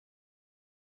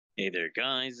Hey there,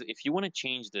 guys. If you want to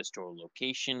change the store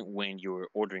location when you're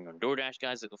ordering on DoorDash,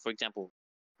 guys, for example,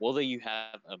 whether you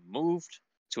have moved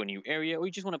to a new area or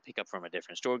you just want to pick up from a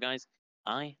different store, guys,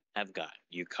 I have got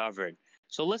you covered.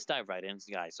 So let's dive right in,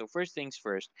 guys. So, first things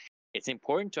first, it's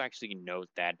important to actually note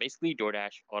that basically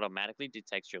DoorDash automatically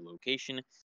detects your location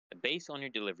based on your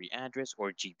delivery address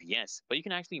or GPS, but you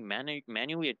can actually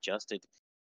manually adjust it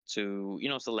to,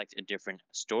 select a different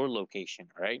store location,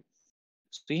 all right?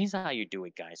 So here's how you do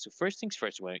it, guys. So first things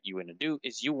first, what you want to do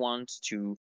is you want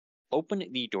to open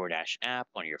the DoorDash app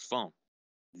on your phone.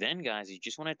 Then, guys, you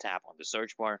just want to tap on the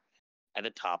search bar at the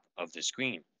top of the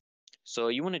screen. So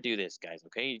you want to do this, guys,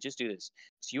 okay? You just do this.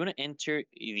 So you want to enter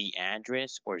the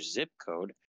address or zip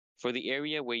code for the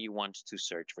area where you want to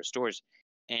search for stores.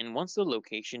 And once the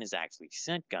location is actually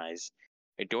set, guys,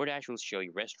 a DoorDash will show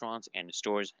you restaurants and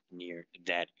stores near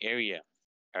that area.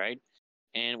 All right.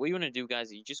 And what you want to do, guys,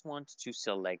 you just want to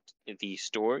select the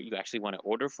store you actually want to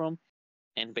order from.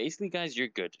 And basically, guys, you're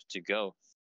good to go.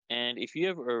 And if you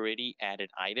have already added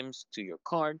items to your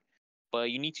cart,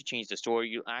 but you need to change the store,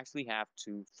 you actually have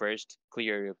to first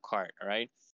clear your cart, all right?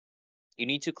 You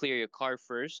need to clear your cart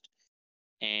first,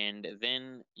 and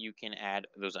then you can add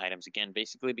those items again,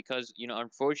 basically, because,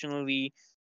 unfortunately,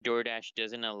 DoorDash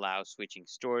doesn't allow switching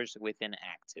stores with an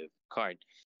active cart.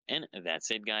 And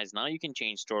that's it, guys. Now you can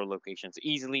change store locations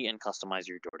easily and customize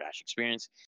your DoorDash experience.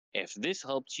 If this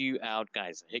helped you out,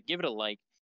 guys, give it a like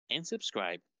and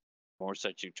subscribe for more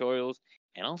such tutorials,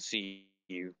 and I'll see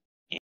you